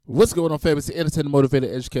What's going on, famous entertainment,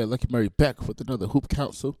 motivated, educated, Lucky Murray back with another Hoop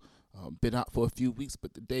Council. Been out for a few weeks,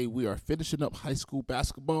 but today we are finishing up high school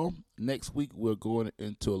basketball. Next week we're going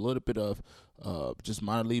into a little bit of just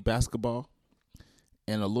minor league basketball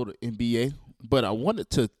and a little NBA. But I wanted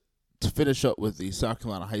to finish up with the South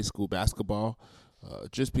Carolina high school basketball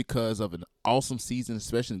just because of an awesome season,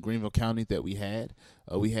 especially in Greenville County that we had.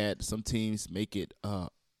 We had some teams make it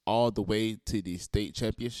all the way to the state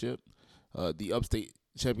championship, the upstate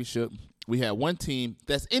championship. We had one team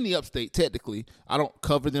that's in the upstate technically. I don't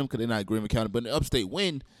cover them because they're not in Greenville County, but in the upstate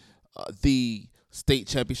win the state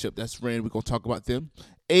championship. That's ran. We're going to talk about them.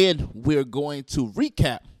 And we're going to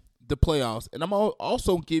recap the playoffs. And I'm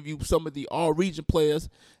also give you some of the all-region players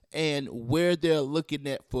and where they're looking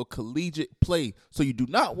at for collegiate play. So you do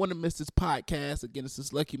not want to miss this podcast. Again, this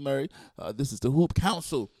is Lucky Murray. This is the Hoop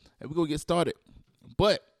Council. And we're going to get started.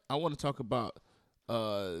 But I want to talk about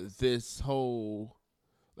this whole –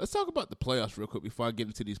 let's talk about the playoffs real quick before I get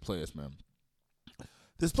into these players, man.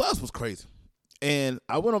 This playoffs was crazy. And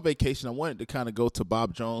I went on vacation. I wanted to kind of go to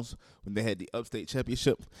Bob Jones when they had the upstate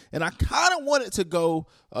championship. And I kind of wanted to go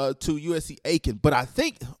to USC Aiken. But I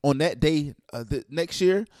think on that day, the next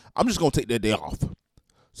year, I'm just going to take that day off.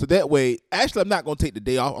 So that way, actually, I'm not going to take the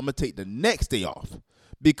day off. I'm going to take the next day off.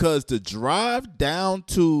 Because the drive down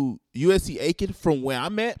to USC Aiken from where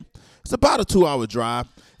I'm at, it's about a 2-hour drive.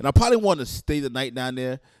 And I probably want to stay the night down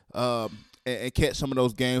there and catch some of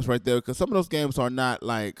those games right there. Because some of those games are not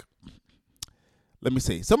like, let me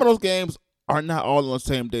see. Some of those games are not all on the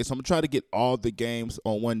same day. So I'm going to try to get all the games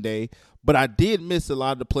on one day. But I did miss a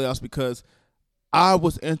lot of the playoffs because I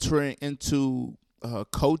was entering into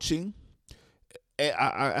coaching.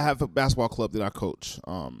 I have a basketball club that I coach.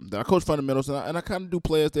 Fundamentals, and I kind of do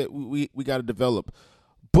players that we got to develop.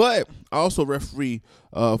 But I also referee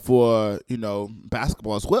for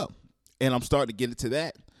basketball as well, and I'm starting to get into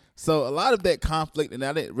that. So a lot of that conflict, and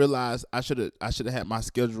I didn't realize I should have had my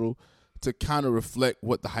schedule to kind of reflect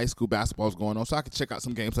what the high school basketball is going on, so I could check out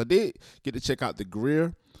some games. I did get to check out the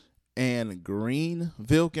Greer and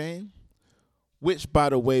Greenville game, which by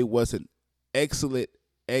the way was an excellent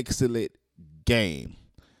game.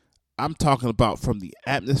 I'm talking about from the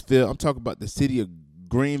atmosphere. I'm talking about the city of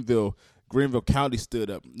Greenville County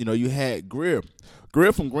stood up. You had Greer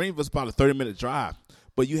from Greenville is about a 30-minute drive,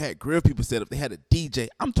 but you had Greer people set up. They had a DJ.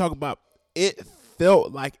 I'm talking about it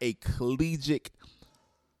felt like a collegiate,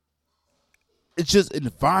 it's just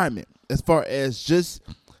environment as far as just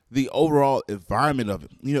the overall environment of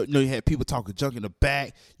it. You had people talking junk in the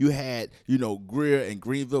back. You had, Greer and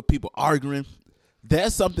Greenville people arguing.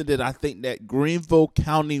 That's something that I think that Greenville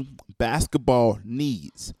County basketball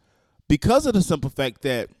needs because of the simple fact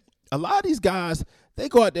that a lot of these guys, they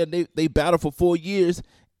go out there and they battle for 4 years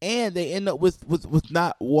and they end up with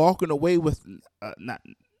not walking away with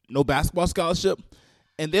no basketball scholarship,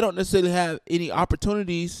 and they don't necessarily have any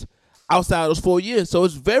opportunities outside of those 4 years. So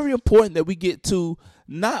it's very important that we get to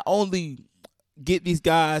not only get these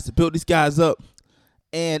guys, build these guys up,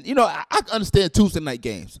 and I understand Tuesday night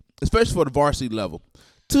games, especially for the varsity level.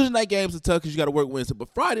 Tuesday night games are tough because you got to work Wednesday.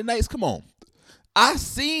 But Friday nights, come on. I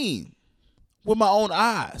seen with my own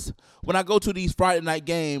eyes when I go to these Friday night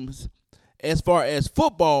games as far as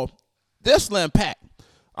football, they're slam packed.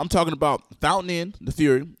 I'm talking about Fountain Inn, the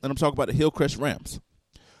Fury, and I'm talking about the Hillcrest Rams.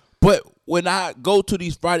 But when I go to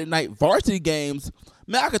these Friday night varsity games,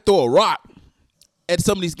 man, I could throw a rock at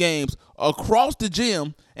some of these games across the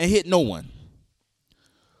gym and hit no one.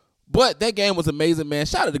 But that game was amazing, man.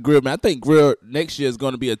 Shout out to Greer, man. I think Greer next year is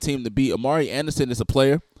going to be a team to beat. Amari Anderson is a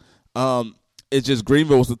player. It's just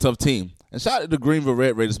Greenville was a tough team. And shout out to the Greenville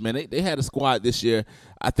Red Raiders, man. They had a squad this year.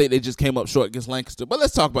 I think they just came up short against Lancaster. But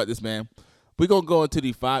let's talk about this, man. We're going to go into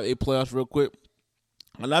the 5A playoffs real quick.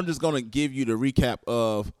 And I'm just going to give you the recap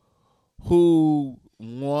of who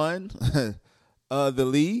won the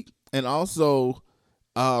league and also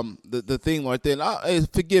the thing right there.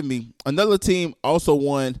 And forgive me, another team also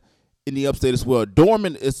won in the upstate as well.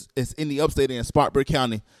 Dorman is in the upstate in Spartanburg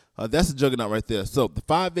County. That's a juggernaut right there. So the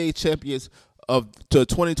 5A champions of the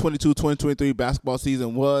 2022-2023 basketball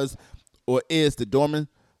season was or is the Dorman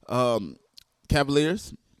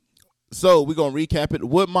Cavaliers. So we're going to recap it.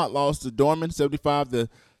 Woodmont lost to Dorman 75-60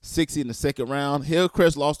 in the second round.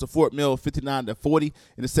 Hillcrest lost to Fort Mill 59-40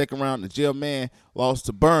 in the second round. The Jail Man lost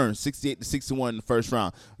to Burns 68-61 in the first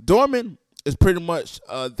round. Dorman is pretty much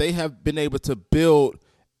they have been able to build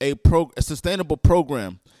a sustainable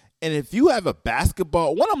program. And if you have a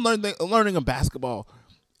basketball, what I'm learning in basketball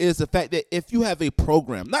is the fact that if you have a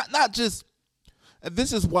program, not just, and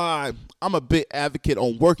this is why I'm a big advocate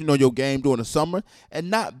on working on your game during the summer and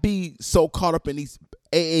not be so caught up in these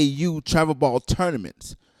AAU travel ball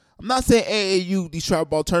tournaments. I'm not saying AAU, these travel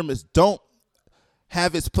ball tournaments don't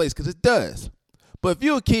have its place, because it does. But if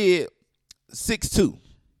you're a kid 6'2",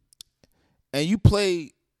 and you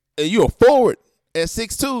play, and you're a forward at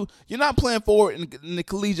 6'2", you're not playing forward in the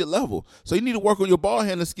collegiate level. So you need to work on your ball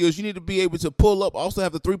handling skills. You need to be able to pull up, also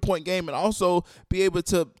have the 3-point game, and also be able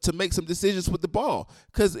to make some decisions with the ball.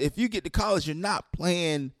 Because if you get to college, you're not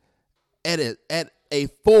playing at a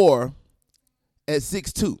 4 at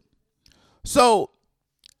 6'2". So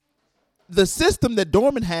the system that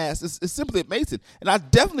Dorman has is simply amazing. And I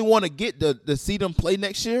definitely want to get to see them play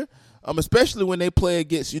next year, especially when they play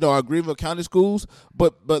against, our Greenville County schools.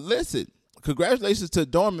 But listen, congratulations to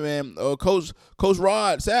Dorman, man. Coach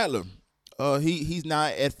Rod Sadler, he's now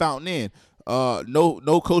at Fountain Inn.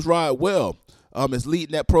 No Coach Rod is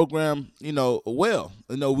leading that program, well.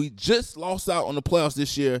 We just lost out on the playoffs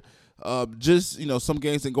this year. Some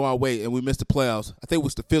games didn't go our way, and we missed the playoffs. I think it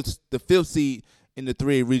was the fifth seed in the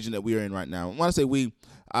 3A region that we are in right now. When I say we,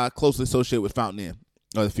 I closely associate with Fountain Inn,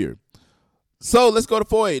 or the Fury. So let's go to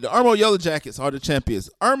 4A. The Irmo Yellow Jackets are the champions.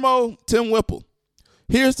 Irmo, Tim Whipple.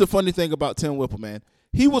 Here's the funny thing about Tim Whipple, man.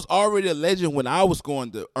 He was already a legend when I was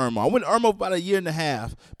going to Irmo. I went to Irmo about a year and a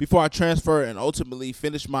half before I transferred and ultimately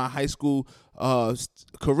finished my high school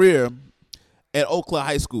career at Eau Claire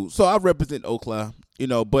High School. So I represent Eau Claire,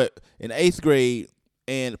 but in 8th grade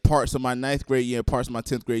and parts of my 9th grade year, parts of my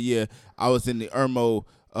 10th grade year, I was in the Irmo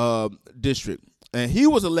district. And he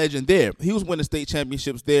was a legend there. He was winning state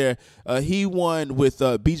championships there. He won with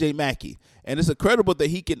B.J. Mackey. And it's incredible that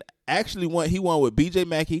he can actually win. He won with B.J.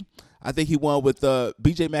 Mackey. I think he won with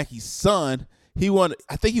B.J. Mackey's son.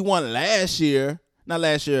 I think he won last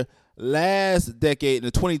decade in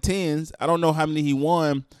the 2010s. I don't know how many he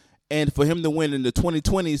won. And for him to win in the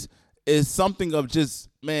 2020s is something of just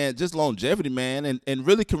longevity, man, and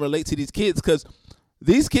really can relate to these kids, because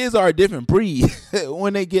these kids are a different breed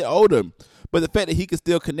when they get older. But the fact that he can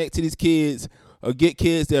still connect to these kids or get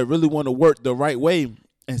kids that really want to work the right way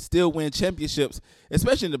and still win championships,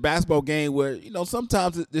 especially in the basketball game where,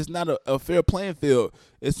 sometimes it's not a fair playing field.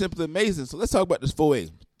 It's simply amazing. So let's talk about this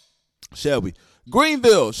 4A, shall we?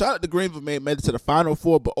 Greenville, shout out to Greenville, made it to the Final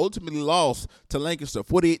Four, but ultimately lost to Lancaster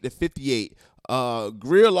 48-58.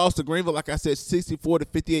 Greer lost to Greenville, like I said,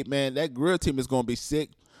 64-58, man. That Greer team is going to be sick.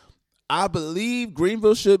 I believe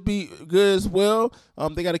Greenville should be good as well.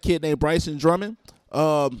 They got a kid named Bryson Drummond.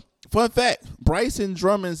 Fun fact, Bryson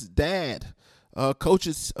Drummond's dad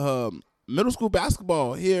coaches middle school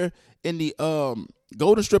basketball here in the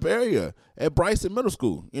Golden Strip area at Bryson Middle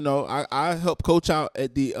School. I help coach out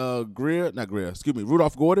at the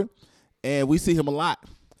Rudolph Gordon, and we see him a lot.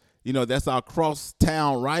 That's our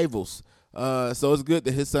cross-town rivals. So it's good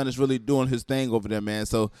that his son is really doing his thing over there, man.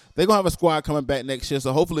 So they're going to have a squad coming back next year.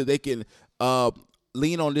 So hopefully they can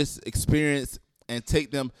lean on this experience and take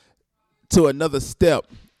them to another step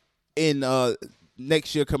in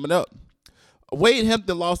next year coming up. Wade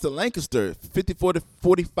Hampton lost to Lancaster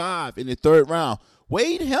 54-45 in the third round.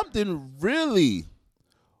 Wade Hampton really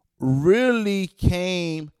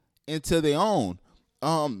came into their own.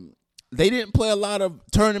 They didn't play a lot of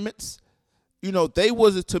tournaments. They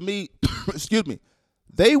wasn't, to me,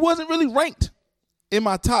 they wasn't really ranked in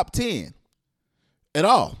my top 10 at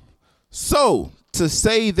all. So to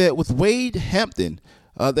say that with Wade Hampton,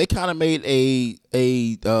 they kind of made a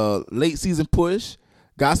late season push,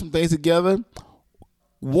 got some things together.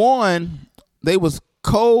 One, they was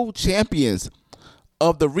co-champions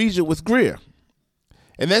of the region with Greer.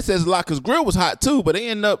 And that says a lot, because Greer was hot too, but they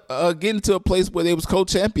ended up getting to a place where they was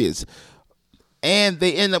co-champions. And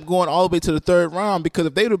they end up going all the way to the third round, because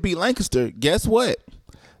if they would beat Lancaster, guess what?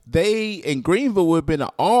 They in Greenville would have been an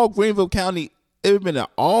all Greenville County. It would have been an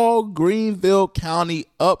all Greenville County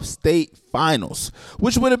upstate finals,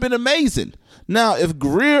 which would have been amazing. Now,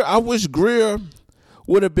 I wish Greer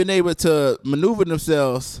would have been able to maneuver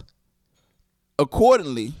themselves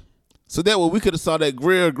accordingly, so that way we could have saw that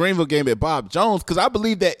Greenville game at Bob Jones, because I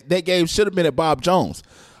believe that game should have been at Bob Jones.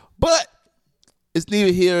 But it's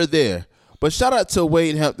neither here or there. But shout out to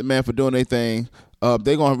Wade Hampton, man, for doing their thing.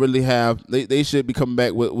 They're gonna really they should be coming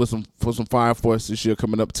back with some fire for us this year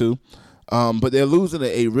coming up too. But they're losing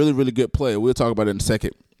a really, really good player. We'll talk about it in a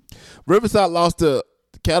second. Riverside lost to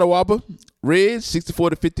Catawba Ridge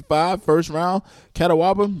 64-55 first round.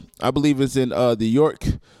 Catawba, I believe, is in the York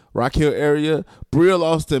Rock Hill area. Breer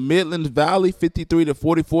lost to Midland Valley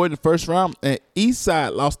 53-44 in the first round, and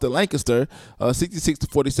Eastside lost to Lancaster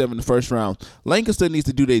 66-47 in the first round. Lancaster needs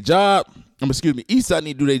to do their job. Eastside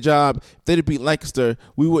need to do their job. If they beat Lancaster,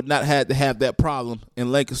 we would not have to have that problem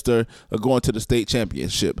in Lancaster going to the state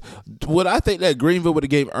championship. Would I think that Greenville would have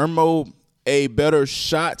gave Irmo a better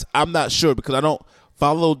shot? I'm not sure, because I don't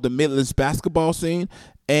follow the Midlands basketball scene,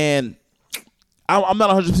 and I'm not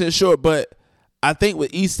 100% sure, but I think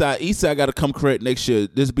with Eastside got to come correct next year.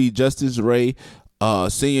 This be Justice Ray,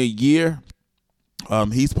 senior year.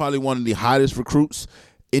 He's probably one of the hottest recruits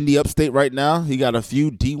in the upstate right now. He got a few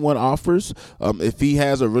D1 offers. If he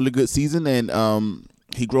has a really good season and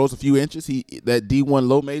he grows a few inches, that D1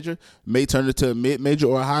 low major may turn into a mid major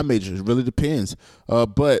or a high major. It really depends.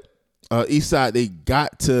 But Eastside, they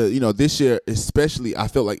got to, this year especially, I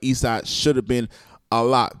felt like Eastside should have been a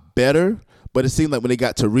lot better. But it seemed like when they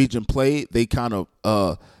got to region play, they kind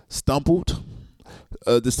of stumbled,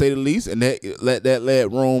 to say the least, and that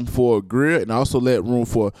led room for Greer and also led room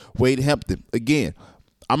for Wade Hampton. Again,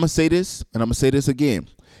 I'm going to say this, and I'm going to say this again.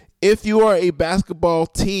 If you are a basketball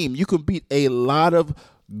team, you can beat a lot of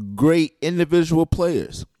great individual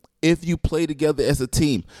players if you play together as a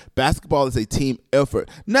team. Basketball is a team effort.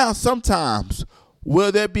 Now, sometimes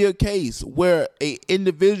will there be a case where a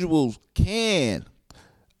individual can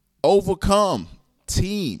overcome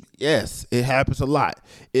team? Yes, it happens a lot.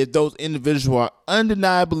 If those individuals are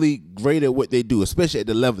undeniably great at what they do, especially at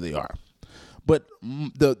the level they are. But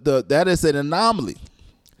that is an anomaly.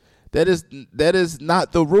 That is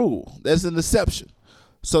not the rule. That's an exception.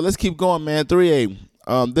 So let's keep going, man.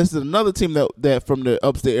 3A. This is another team that from the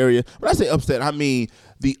upstate area. When I say upstate, I mean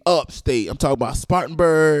the upstate. I'm talking about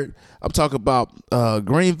Spartanburg. I'm talking about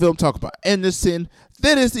Greenville. I'm talking about Anderson.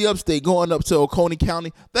 That is the upstate. Going up to Oconee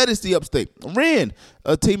County. That is the upstate. Wren,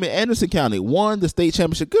 a team in Anderson County, won the state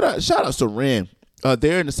championship. Good shout out to Wren.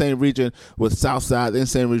 They're in the same region with Southside. They're in the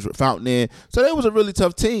same region with Fountain Inn. So that was a really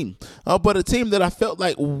tough team. But a team that I felt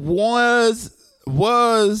like was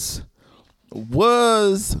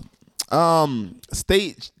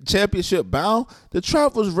state championship bound, the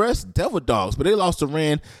Travelers Rest Devil Dogs, but they lost to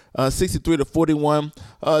Wren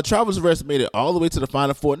 63-41. Travelers Rest made it all the way to the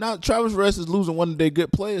Final Four. Now Travelers Rest is losing one of their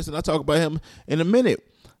good players, and I'll talk about him in a minute.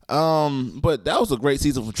 But that was a great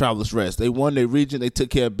season for Travelers Rest. They won their region. They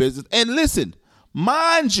took care of business. And listen,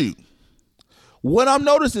 mind you, what I'm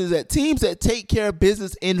noticing is that teams that take care of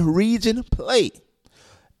business in region play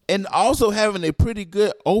and also having a pretty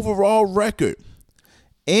good overall record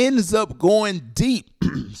ends up going deep,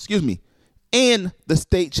 in the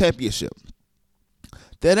state championship.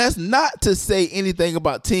 That's not to say anything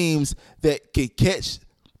about teams that can catch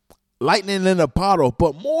lightning in a bottle,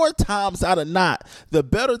 but more times out of not, the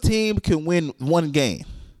better team can win one game.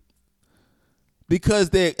 Because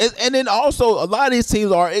and then also a lot of these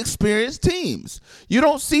teams are experienced teams. You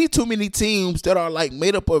don't see too many teams that are like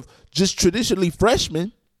made up of just traditionally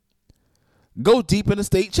freshmen go deep in the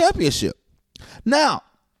state championship. Now,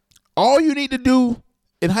 all you need to do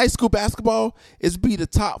in high school basketball is be the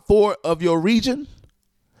top 4 of your region,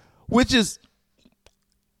 which is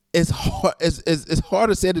as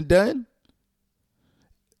harder said than done.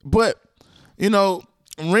 But,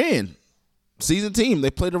 Wren, seasoned team,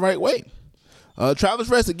 they play the right way. Travelers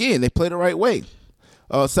Rest, again, they play the right way.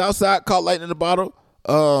 Southside caught lightning in the bottle,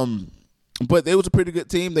 but they was a pretty good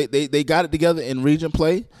team. They got it together in region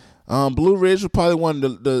play. Blue Ridge was probably one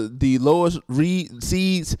of the lowest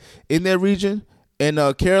seeds in their region.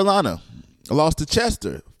 And Carolina lost to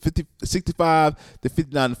Chester, 65-59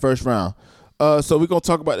 in the first round. So we're going to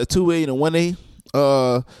talk about the 2A and the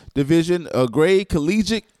 1A division. Gray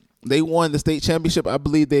Collegiate, they won the state championship. I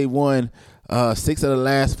believe they won 6 of the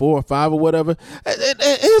last 4 or 5 or whatever. And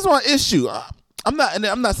here's one issue. I'm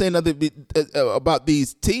not saying nothing about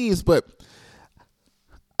these teams, but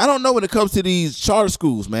I don't know when it comes to these charter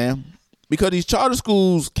schools, man, because these charter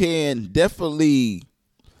schools can definitely,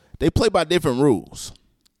 they play by different rules.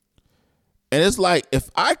 And it's like, if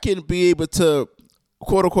I can be able to,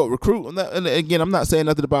 quote unquote, recruit, and again, I'm not saying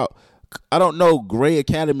nothing about, I don't know Gray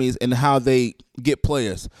Academies and how they get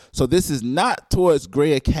players. So this is not towards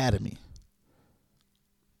Gray Academy.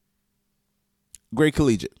 Gray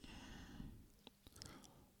Collegiate.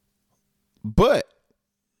 But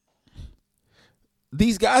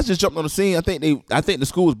these guys just jumped on the scene. I think the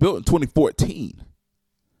school was built in 2014.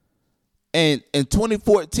 And in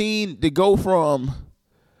 2014, to go from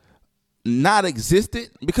not existent,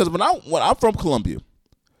 because when I'm from Columbia,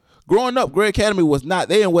 growing up, Gray Academy was not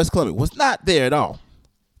there in West Columbia, was not there at all.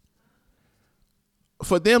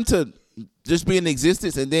 For them to just be in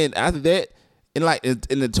existence, and then after that, in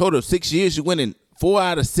the total of 6 years, you winning 4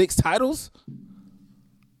 out of 6 titles.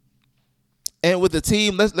 And with the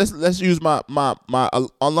team, let's use my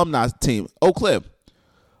alumni team, Eau Claire.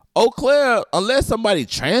 Eau Claire, unless somebody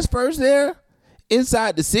transfers there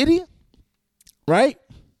inside the city, right?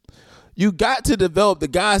 You got to develop the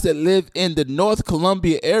guys that live in the North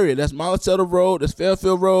Columbia area. That's Monticello Road, that's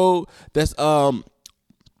Fairfield Road, that's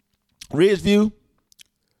Ridgeview.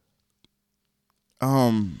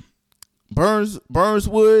 Burnswood,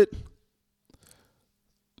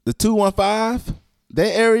 the 215,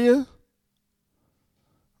 that area.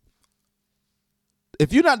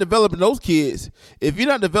 If you're not developing those kids, if you're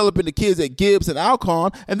not developing the kids at Gibbs and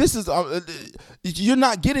Alcorn, and this is, you're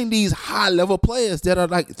not getting these high-level players that are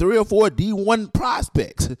like 3 or 4 D1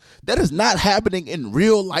 prospects. That is not happening in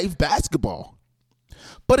real-life basketball.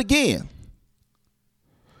 But again,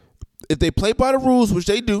 if they play by the rules, which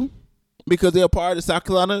they do, because they're part of the South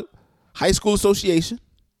Carolina High School Association,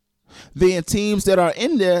 then teams that are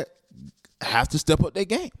in there have to step up their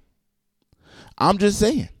game. I'm just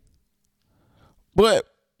saying. But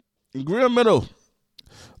Greenville Middle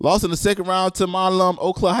lost in the second round to my alum,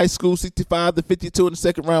 Eau Claire High School, 65-52 in the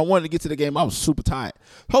second round. Wanted to get to the game. I was super tired.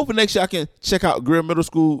 Hopefully next year I can check out Greenville Middle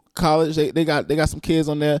School College. They got some kids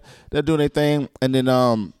on there that doing their thing. And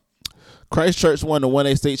then Christchurch won the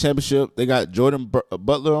 1A state championship. They got Jordan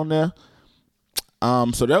Butler on there.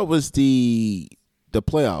 So that was the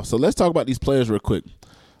playoffs. So let's talk about these players real quick.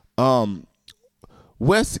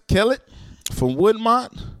 Wes Kellett from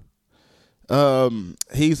Woodmont.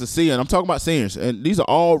 He's a senior. And I'm talking about seniors, and these are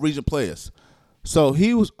all region players. So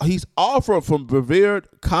he's offered from Brevard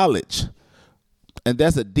College, and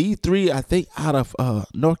that's a D3, I think, out of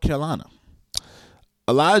North Carolina.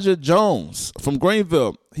 Elijah Jones from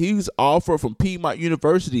Greenville. He's offered from Piedmont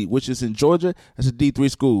University, which is in Georgia. That's a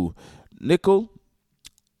D3 school. Nickel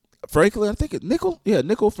Franklin, I think it's Nickel. Yeah,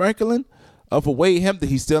 Nickel Franklin for Wade Hampton.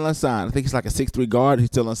 He's still unsigned. I think he's like a 6'3" guard. He's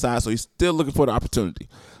still unsigned, so he's still looking for the opportunity.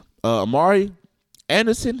 Amari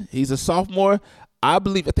Anderson, he's a sophomore. I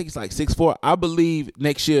think he's like 6'4". I believe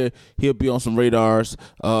next year he'll be on some radars.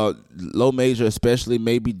 Low major especially,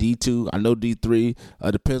 maybe D2. I know D3.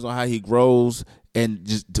 Depends on how he grows and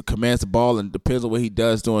just commands the ball, and depends on what he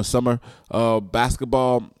does during summer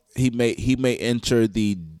basketball. He may enter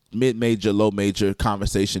the mid-major, low-major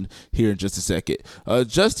conversation here in just a second.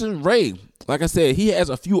 Justin Ray, like I said, he has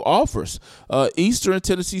a few offers. Eastern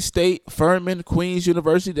Tennessee State, Furman, Queens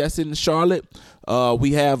University, that's in Charlotte.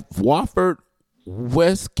 We have Wofford,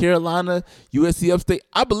 West Carolina, USC Upstate.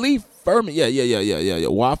 I believe Furman. Yeah.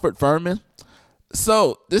 Wofford, Furman.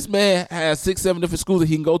 So this man has 6-7 different schools that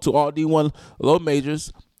he can go to, all D1 low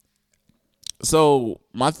majors. So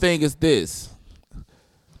my thing is this.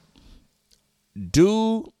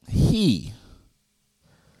 Do he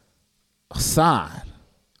sign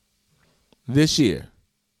this year,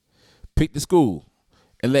 pick the school,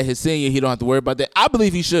 and let his senior, he don't have to worry about that? I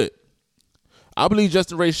believe he should. I believe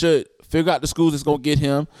Justin Ray should figure out the schools that's going to get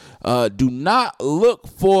him. Do not look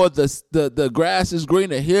for the grass is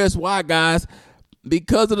greener. Here's why, guys.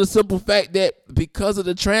 Because of the simple fact that because of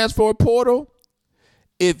the transfer portal,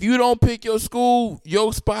 if you don't pick your school,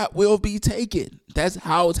 your spot will be taken. That's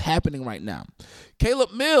how it's happening right now.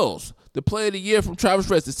 Caleb Mills, the player of the year from Travis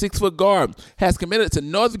Rest, the 6-foot guard, has committed to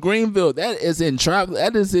North Greenville.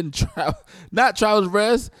 Not Travis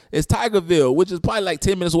Rest. It's Tigerville, which is probably like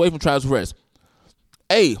 10 minutes away from Travis Rest.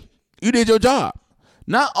 Hey, you did your job.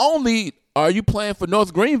 Not only are you playing for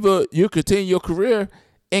North Greenville, you're continuing your career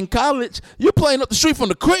in college, you're playing up the street from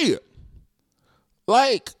the crib.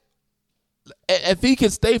 Like, if he can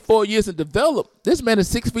stay 4 years and develop, this man is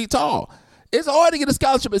 6 feet tall. It's hard to get a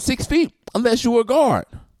scholarship at 6 feet unless you're a guard.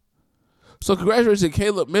 So congratulations to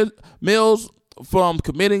Caleb Mills from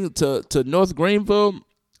committing to North Greenville,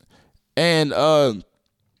 and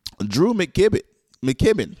Drew McKibben,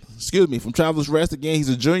 from Travelers Rest. Again, he's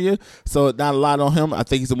a junior, so not a lot on him. I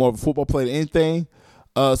think he's more of a football player than anything.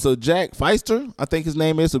 So Jack Feister, I think his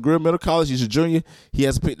name is, of Greenville Middle College. He's a junior. He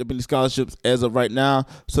hasn't picked up any scholarships as of right now.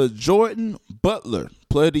 So Jordan Butler,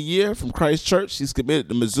 player of the year from Christchurch. He's committed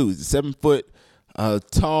to Mizzou. He's a 7-foot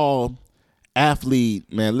tall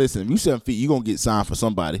athlete. Man, listen, if you're 7 feet, you're going to get signed for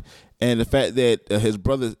somebody. And the fact that his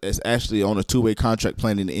brother is actually on a 2-way contract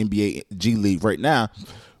playing in the NBA G League right now.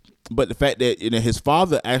 But the fact that his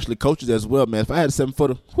father actually coaches as well, man. If I had a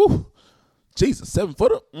 7-footer, Jesus,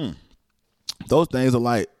 7-footer? Those things are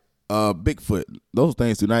like Bigfoot. Those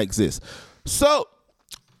things do not exist. So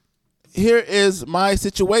here is my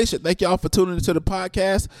situation. Thank y'all for tuning into the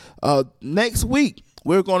podcast. Next week,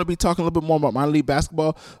 we're going to be talking a little bit more about minor league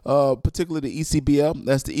basketball, particularly the ECBL.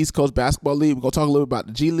 That's the East Coast Basketball League. We're going to talk a little bit about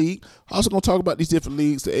the G League. Also going to talk about these different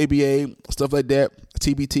leagues, the ABA, stuff like that,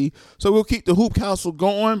 TBT. So we'll keep the Hoop Council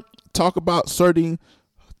going, talk about certain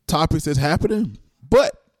topics that's happening.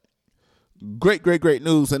 But great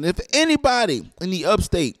news. And if anybody in the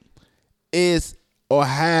upstate is or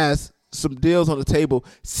has some deals on the table,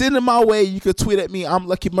 send them my way. You can tweet at me. I'm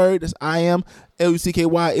Lucky Murray. That's I am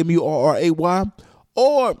LUCKYMURRAY.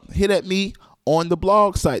 Or hit at me on the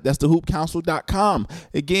blog site. That's thehoopcouncil.com.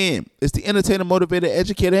 Again, it's the entertainer, motivator,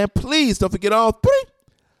 educator, and please don't forget all three.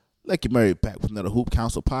 Lucky Murray back with another Hoop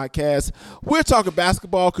Council podcast. We're talking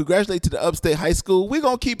basketball. Congratulations to the Upstate High School. We're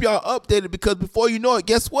going to keep y'all updated because before you know it,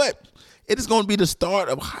 guess what? It is going to be the start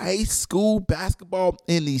of high school basketball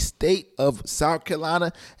in the state of South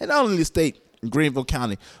Carolina, and not only the state, Greenville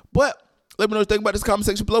County. But let me know what you think about this comment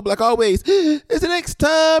section below. But like always, it's the next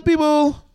time, people.